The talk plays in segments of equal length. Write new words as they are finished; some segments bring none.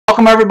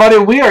Welcome everybody.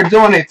 We are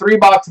doing a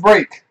 3-box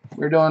break.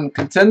 We're doing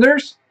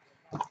Contenders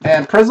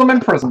and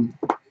Prism.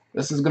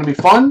 This is going to be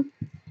fun.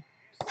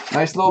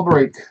 Nice little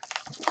break.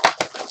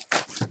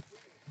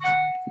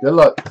 Good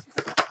luck.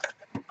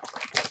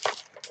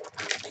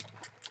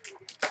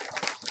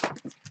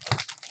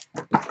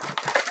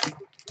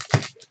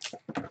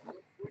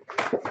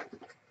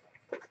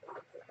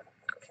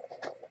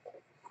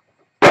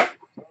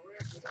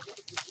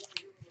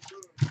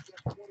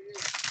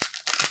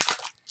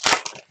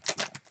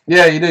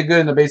 Yeah, you did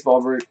good in the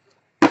baseball break.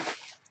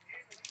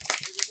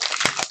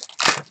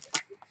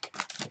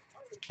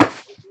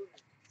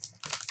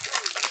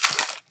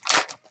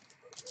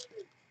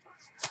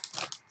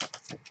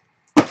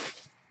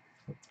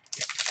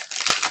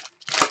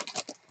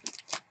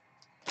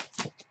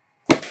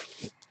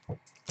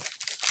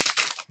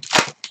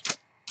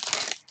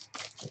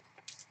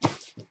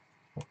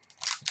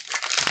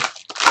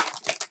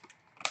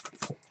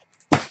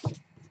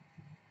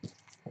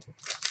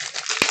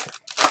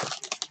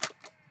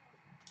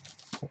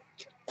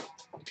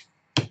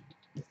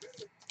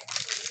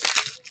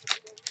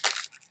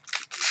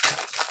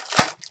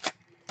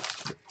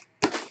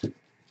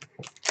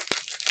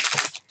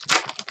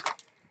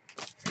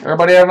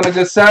 Everybody having a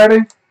good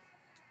Saturday?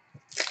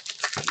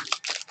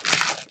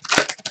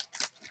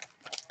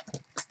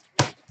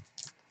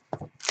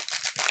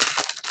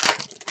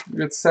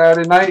 Good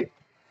Saturday night?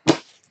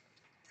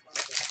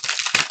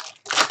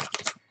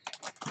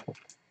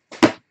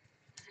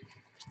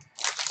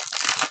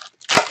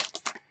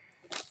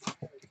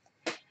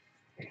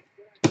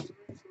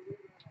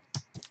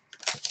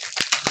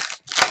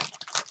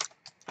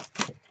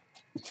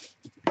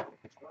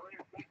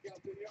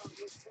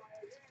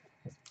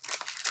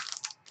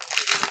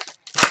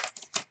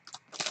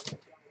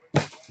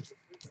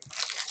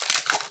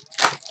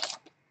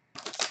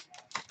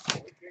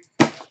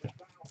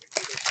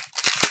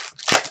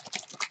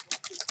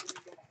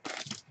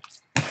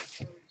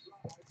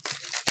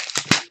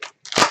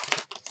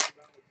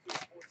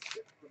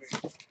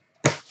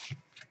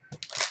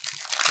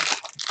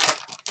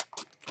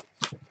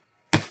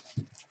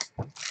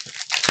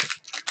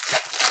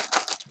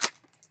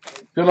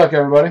 Good luck,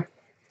 everybody.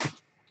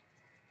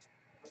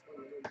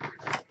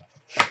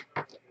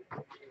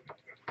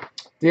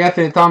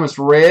 D'Anthony Thomas,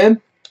 red.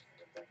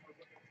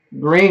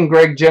 Green,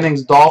 Greg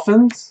Jennings,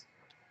 Dolphins.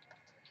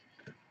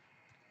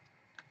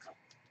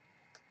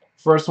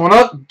 First one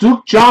up,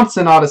 Duke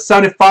Johnson out of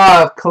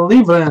 75,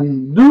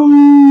 Cleveland.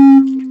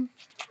 Duke.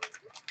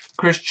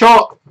 Chris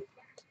Chalk.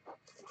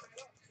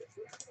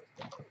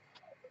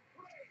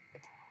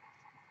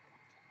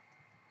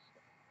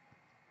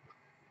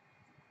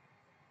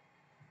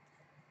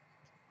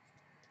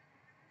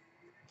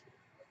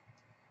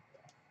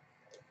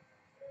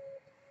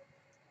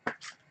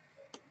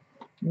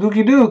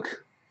 Dookie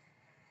Duke.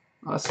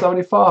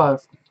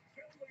 75.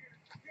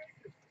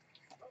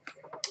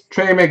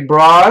 Trey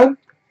McBride.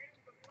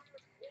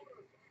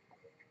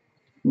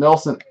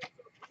 Nelson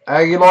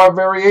Aguilar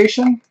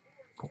variation.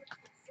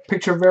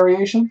 Picture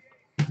variation.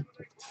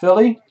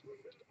 Philly.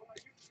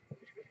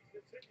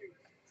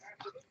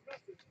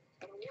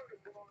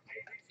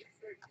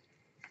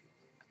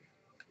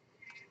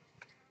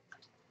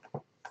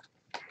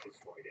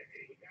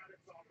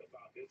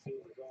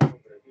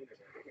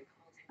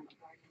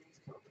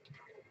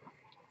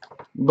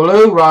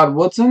 Blue, Rod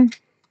Woodson.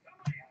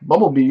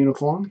 Bumblebee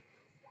uniform.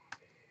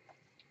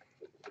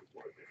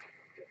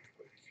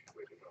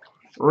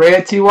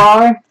 Red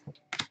TY.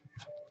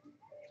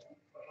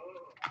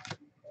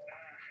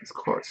 This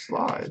card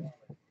slide.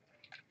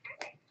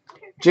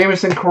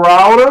 Jamison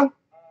Crowder.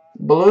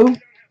 Blue.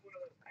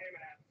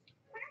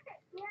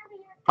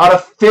 Out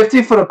of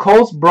 50 for the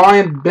Colts,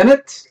 Brian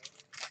Bennett.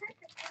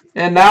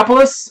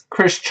 Annapolis,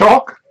 Chris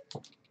Chalk.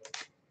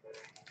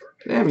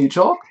 Damn you,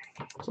 Chalk.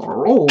 It's on a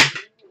roll.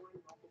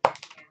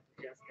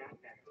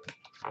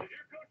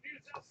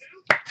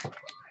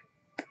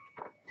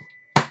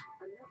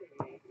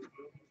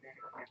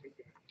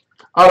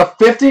 Out of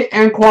 50,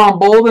 Anquan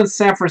Bolden,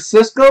 San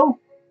Francisco.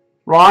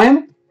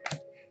 Ryan.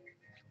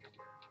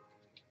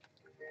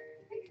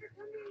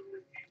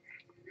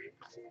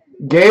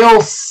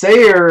 Gale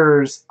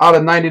Sayers out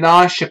of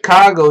 99,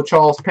 Chicago,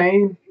 Charles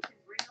Payne.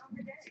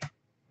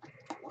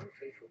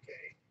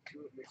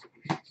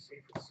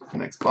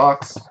 Next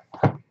box.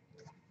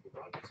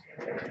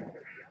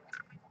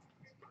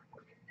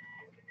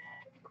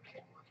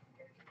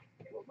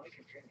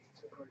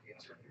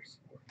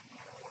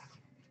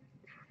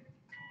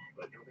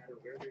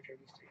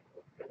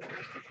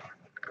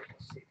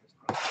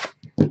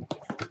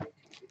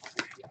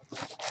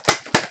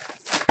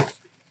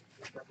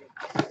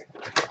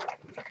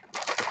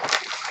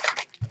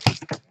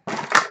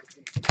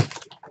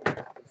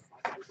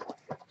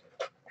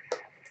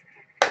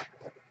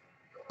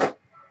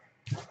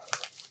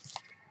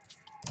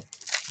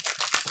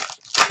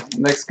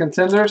 Next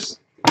Contenders.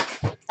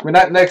 I mean,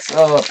 not next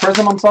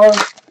Prism, I'm sorry.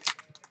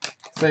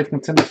 Save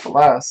Contenders for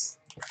last.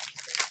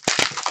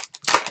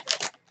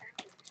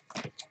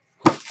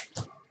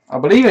 I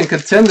believe in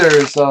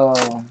Contenders,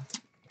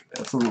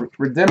 some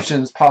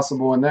redemptions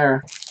possible in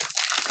there.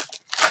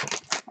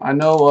 I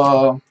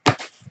know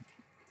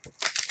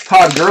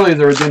Todd Gurley's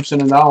a redemption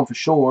in that one for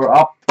sure.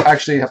 I'll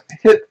actually have to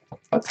hit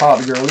a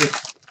Todd Gurley.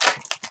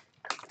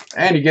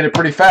 And you get it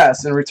pretty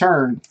fast in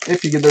return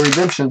if you get the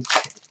redemption.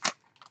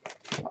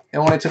 It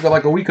only took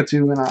like a week or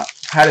two and I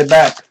had it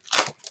back.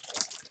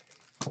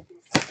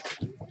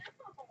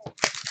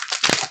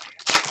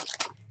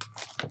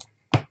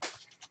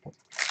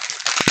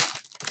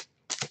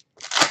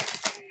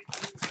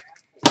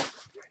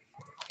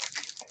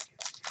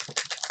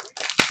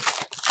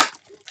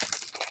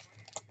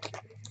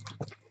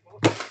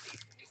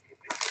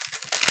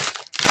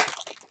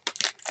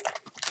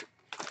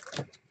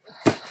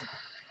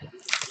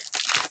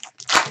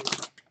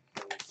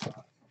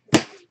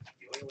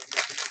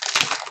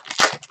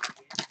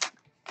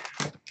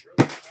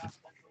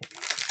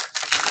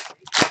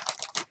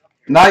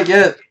 Not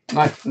yet.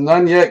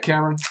 None yet,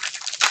 Cameron.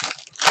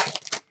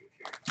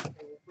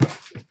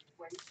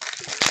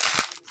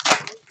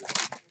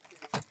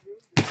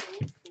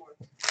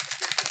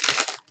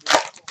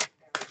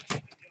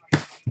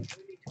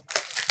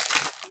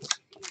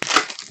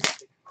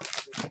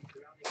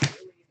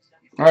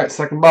 All right,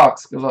 second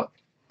box. Good luck.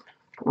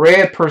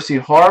 Red, Percy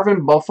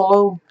Harvin,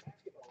 Buffalo.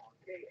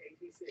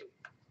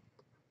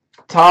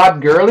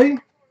 Todd Gurley.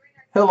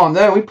 Hell on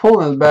that. We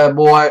pulling this bad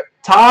boy.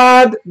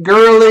 Todd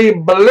Gurley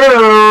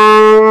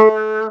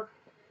Blur.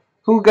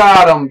 Who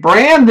got him?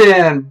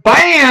 Brandon.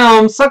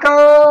 Bam,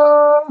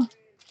 sucker.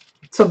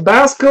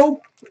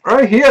 Tabasco.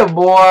 Right here,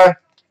 boy.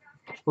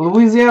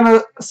 Louisiana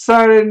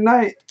Saturday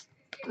night.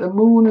 The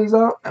moon is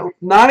out.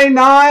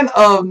 99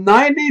 of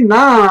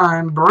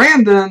 99.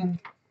 Brandon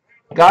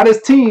got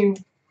his team.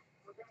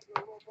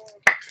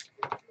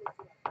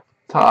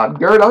 Todd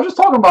Gurley. I was just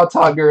talking about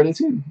Todd Gurley,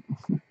 too.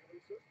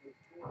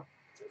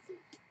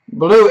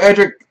 Blue,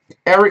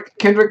 Eric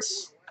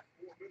Kendricks.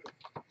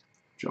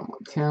 Joe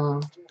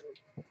Montana.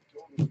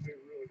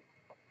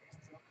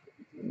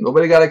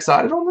 Nobody got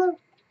excited on that?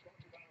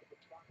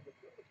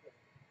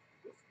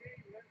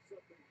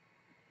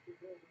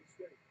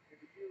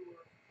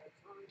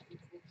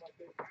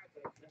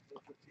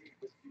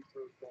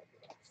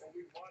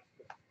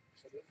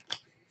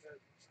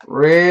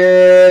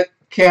 Red,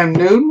 Cam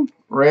Newton.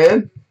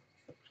 Red.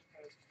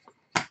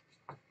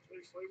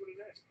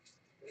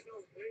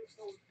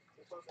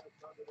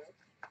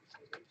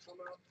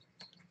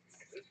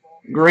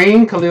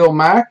 Green, Khalil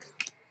Mack.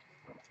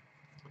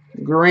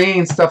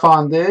 Green,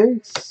 Stephon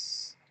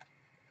Diggs.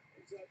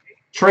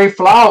 Trey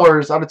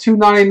Flowers out of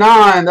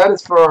 299. That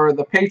is for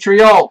the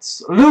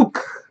Patriots. Luke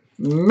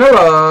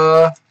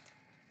Miller.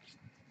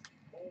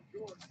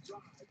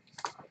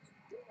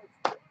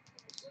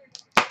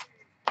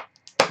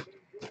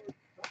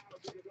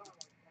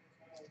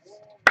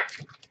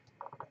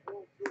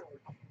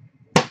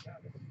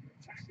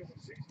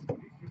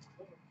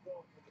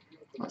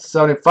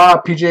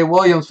 $75, P.J.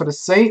 Williams for the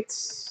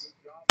Saints.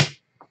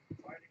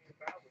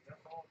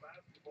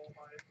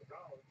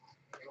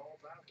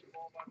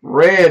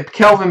 Red,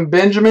 Kelvin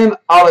Benjamin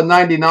out of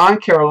 99,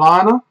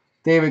 Carolina.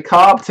 David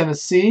Cobb,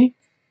 Tennessee.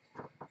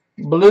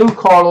 Blue,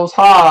 Carlos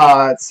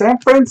Hyde, San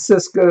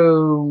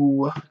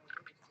Francisco.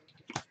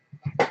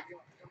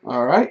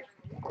 All right.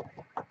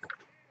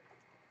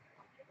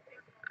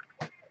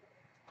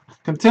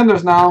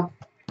 Contenders now.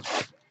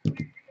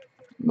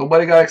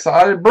 Nobody got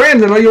excited.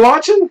 Brandon, are you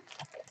watching?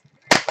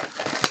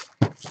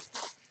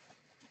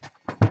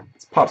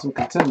 Let's pop some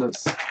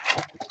contenders.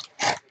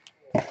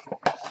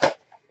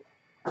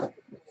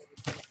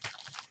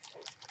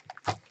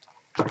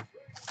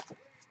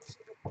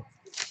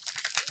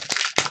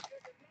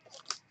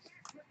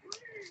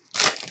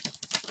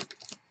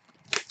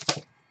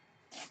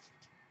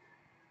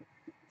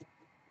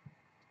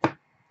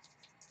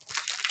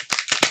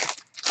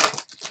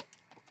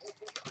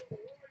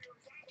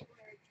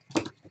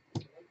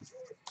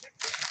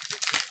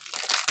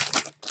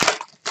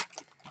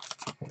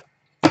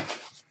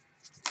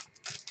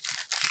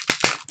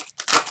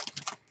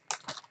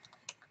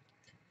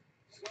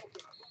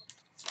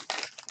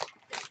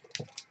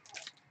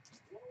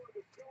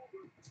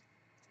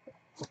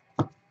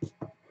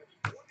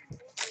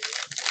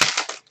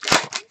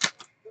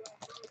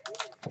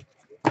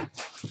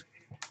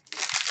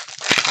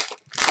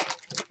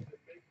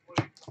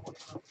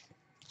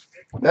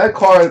 That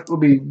card would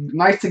be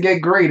nice to get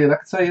graded, I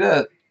can tell you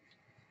that.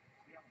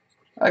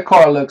 That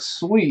card looks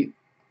sweet.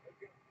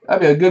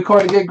 That'd be a good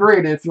card to get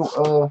graded if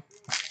you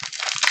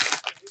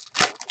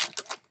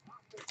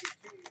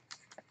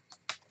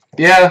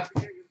yeah.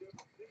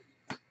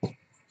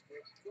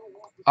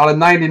 Out of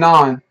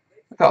 99.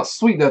 Look how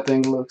sweet that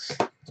thing looks.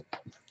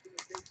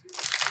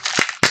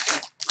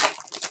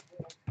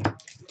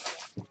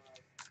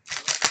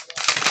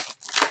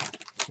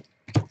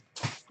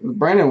 Is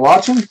Brandon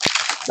watching?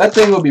 That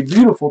thing would be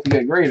beautiful to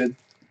get graded.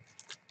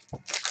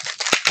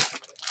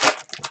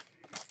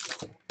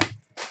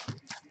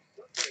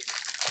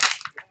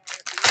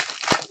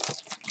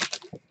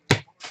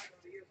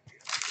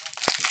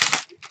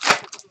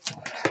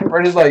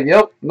 Brandon's like,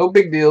 yep, no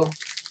big deal.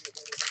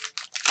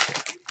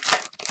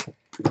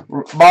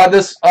 by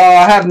this,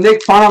 I have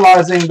Nick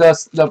finalizing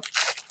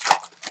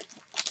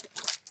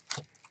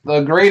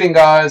the grading,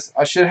 guys.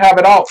 I should have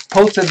it out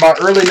posted by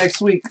early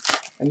next week,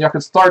 and y'all can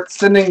start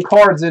sending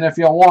cards in if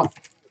y'all want.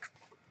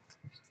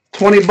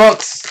 20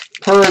 bucks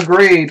per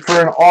grade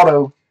for an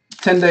auto,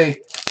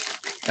 10-day.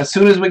 As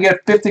soon as we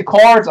get 50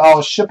 cards,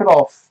 I'll ship it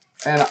off,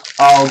 and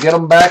I'll get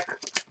them back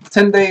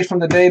 10 days from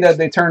the day that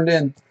they turned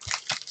in.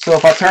 So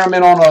if I turn them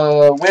in on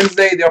a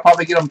Wednesday, they'll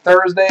probably get them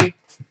Thursday.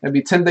 It'll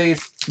be 10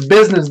 days,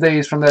 business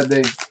days from that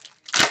day.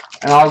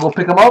 And I'll go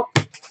pick them up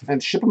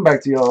and ship them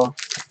back to y'all.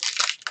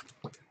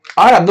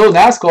 I have no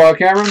NASCAR,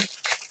 Cameron.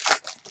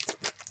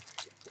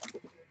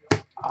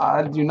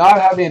 I do not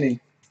have any.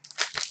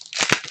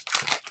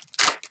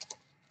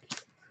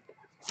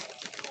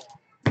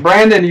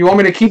 Brandon, you want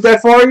me to keep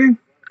that for you?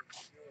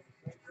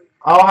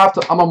 I'll have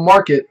to, I'm going to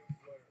mark it.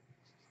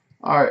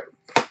 Alright.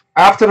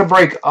 After the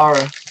break,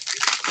 alright.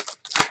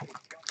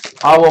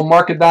 I will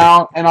mark it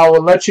down and I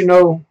will let you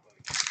know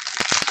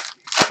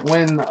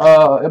when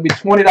it'll be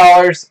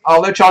 $20.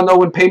 I'll let y'all know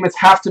when payments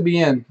have to be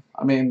in.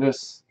 I mean,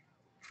 this.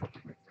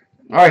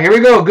 Alright, here we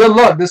go. Good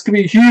luck. This could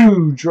be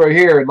huge right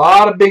here. A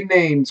lot of big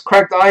names.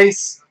 Cracked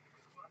ice.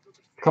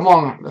 Come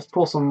on. Let's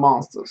pull some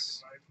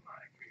monsters.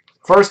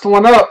 First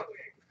one up.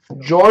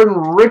 Jordan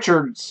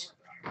Richards.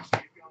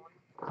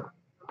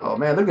 Oh,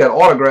 man. Look at that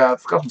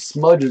autograph. Got some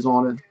smudges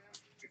on it.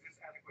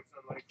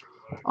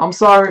 I'm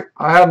sorry.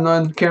 I have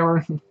none,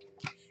 Cameron.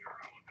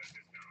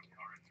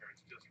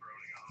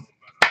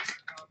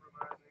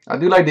 I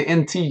do like the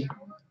NT.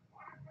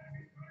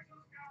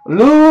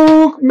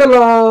 Luke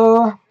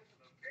Miller.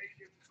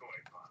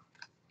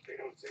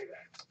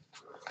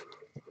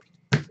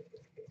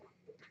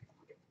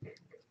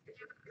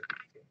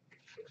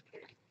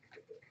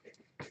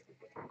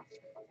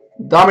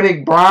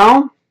 Dominic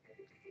Brown.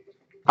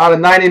 Out of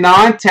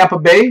 99. Tampa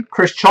Bay.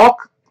 Chris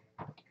Chalk.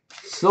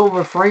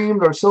 Silver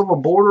framed or silver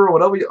border or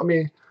whatever. I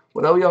mean,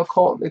 whatever y'all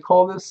call they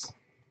call this.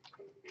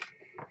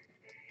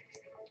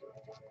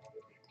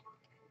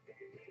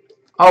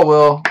 Oh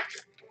well.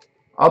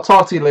 I'll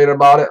talk to you later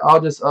about it. I'll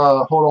just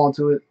hold on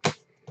to it.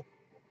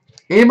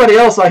 Anybody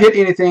else I hit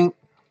anything?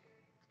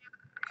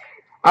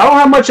 I don't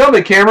have much of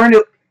it, Cameron.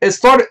 It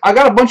started. I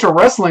got a bunch of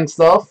wrestling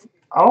stuff.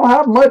 I don't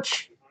have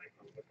much.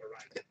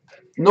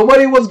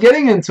 Nobody was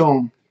getting into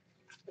them.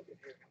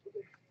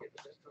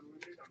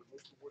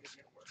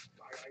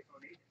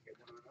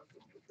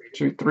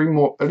 Three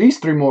more, at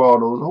least 3 more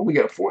autos. I hope we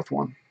get a 4th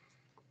one.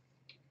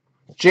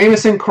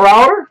 Jamison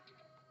Crowder.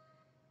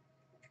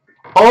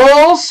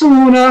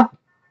 Osuna.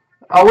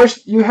 I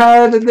wish you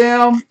had the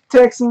damn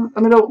Texans.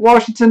 I mean,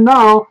 Washington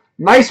now.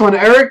 Nice one,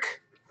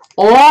 Eric.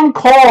 On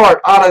card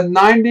out of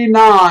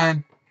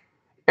 99.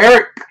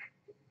 Eric.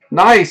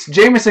 Nice.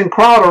 Jamison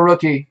Crowder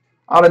rookie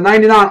out of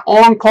 99.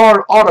 On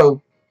card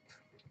auto.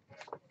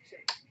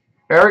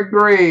 Eric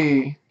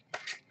Gray.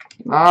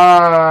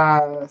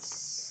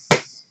 Nice.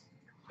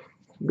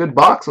 Good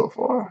box so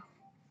far.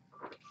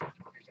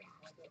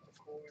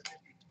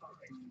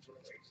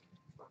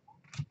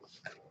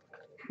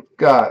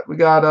 We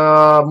got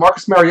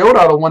Marcus Mariota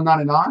out of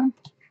 199.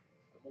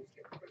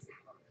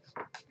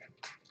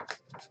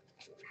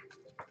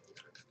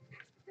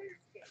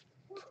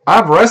 I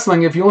have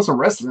wrestling if you want some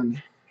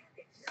wrestling.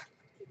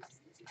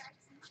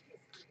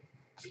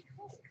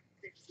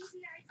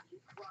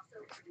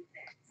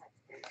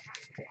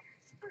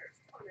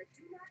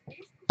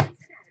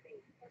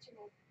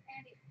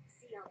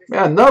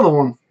 Yeah, another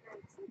one.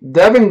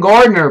 Devin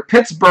Gardner,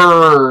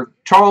 Pittsburgh.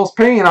 Charles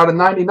Payne out of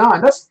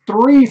 99. That's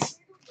 3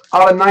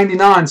 out of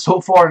 99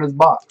 so far in this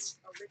box.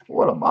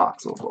 What a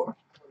box so far.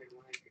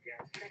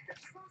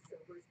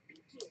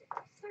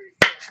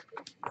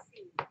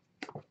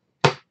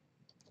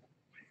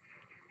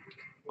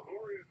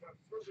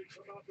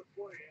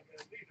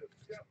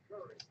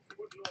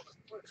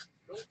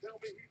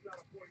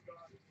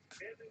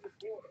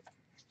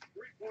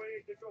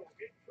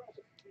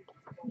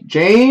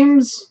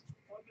 James.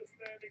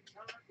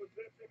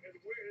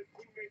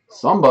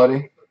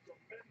 Somebody.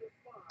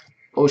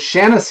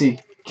 O'Shaughnessy.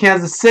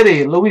 Kansas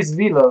City. Luis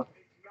Villa.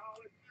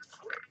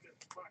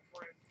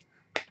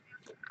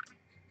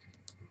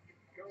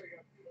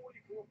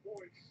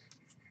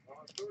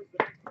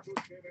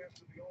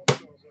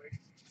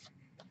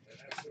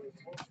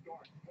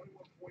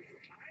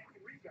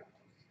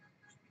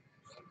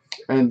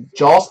 And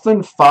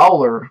Justin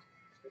Fowler.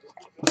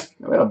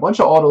 We had a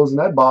bunch of autos in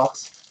that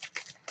box.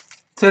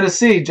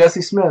 Tennessee,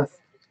 Jesse Smith.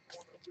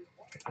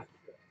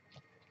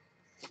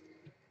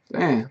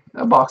 Dang,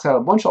 that box had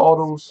a bunch of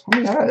autos. How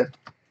many had?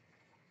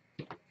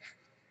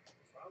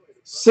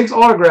 6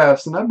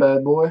 autographs in that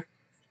bad boy.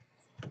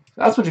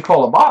 That's what you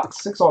call a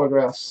box. 6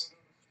 autographs.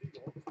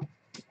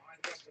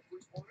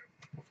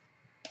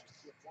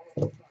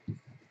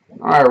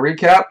 Alright,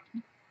 recap.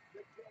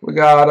 We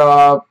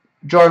got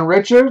Jordan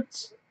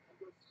Richards,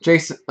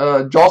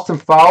 Justin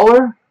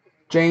Fowler,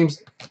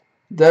 James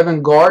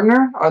Devin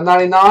Gardner at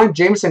 99.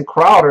 Jamison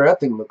Crowder. That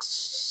thing looks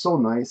so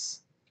nice.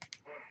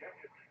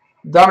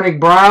 Dominic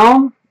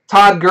Brown,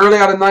 Todd Gurley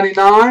out of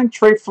 99.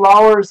 Trey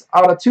Flowers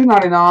out of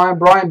 299.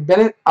 Brian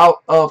Bennett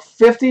out of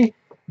 50.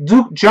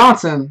 Duke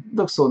Johnson,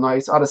 looks so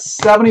nice, out of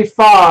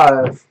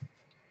 75.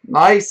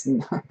 Nice.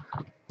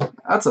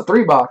 That's a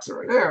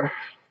 3-boxer right there.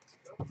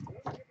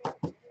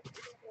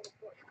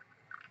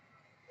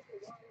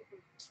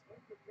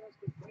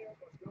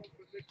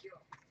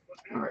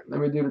 All right,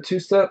 let me do the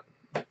 2-step.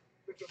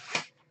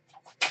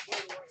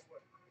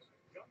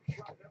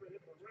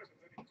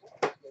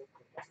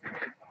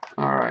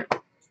 All right.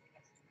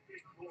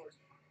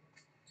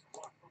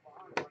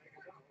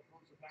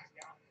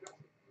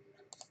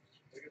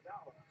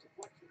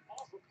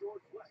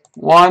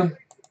 One,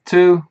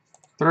 2,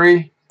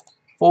 3,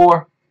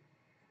 4,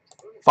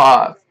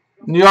 5.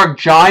 New York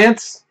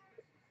Giants.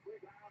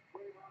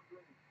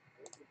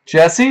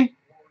 Jesse.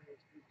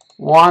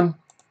 1,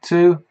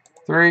 2,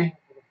 3,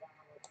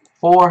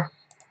 4,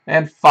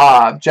 and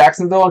 5.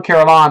 Jacksonville and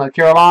Carolina.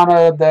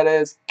 Carolina, that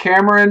is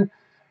Cameron.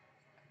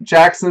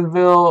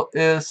 Jacksonville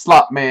is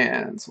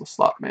Slotman. So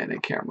Slotman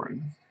and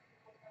Cameron.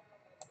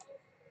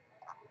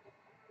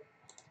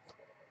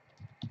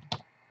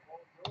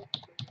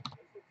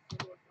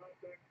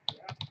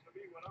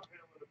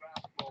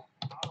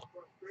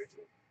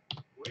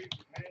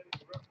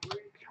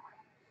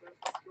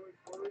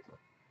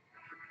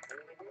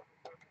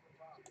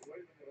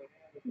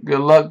 Good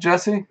luck,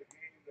 Jesse.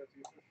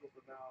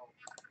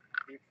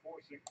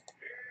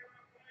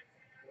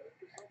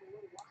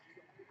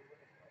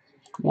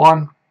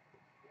 One,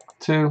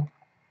 2,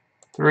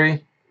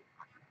 3,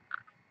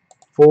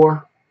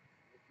 4,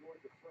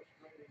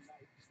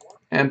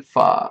 and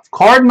 5.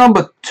 Card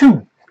number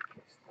 2.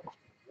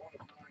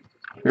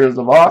 Here's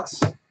the box.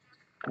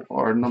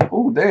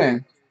 Oh,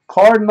 dang.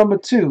 Card number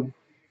 2.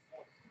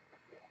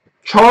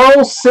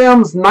 Charles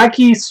Sims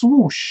Nike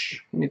swoosh.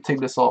 Let me take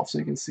this off so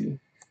you can see.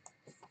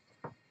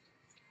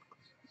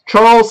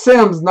 Charles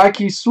Sims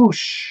Nike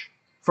swoosh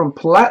from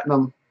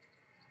Platinum.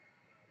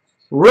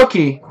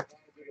 Rookie.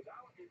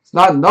 It's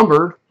not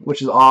numbered,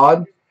 which is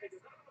odd.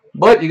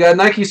 But you got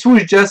Nike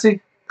swoosh, Jesse.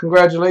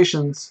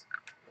 Congratulations.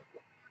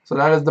 So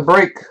that is the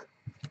break.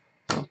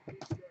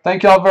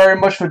 Thank y'all very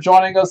much for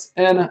joining us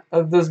in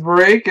this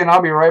break, and I'll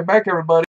be right back, everybody.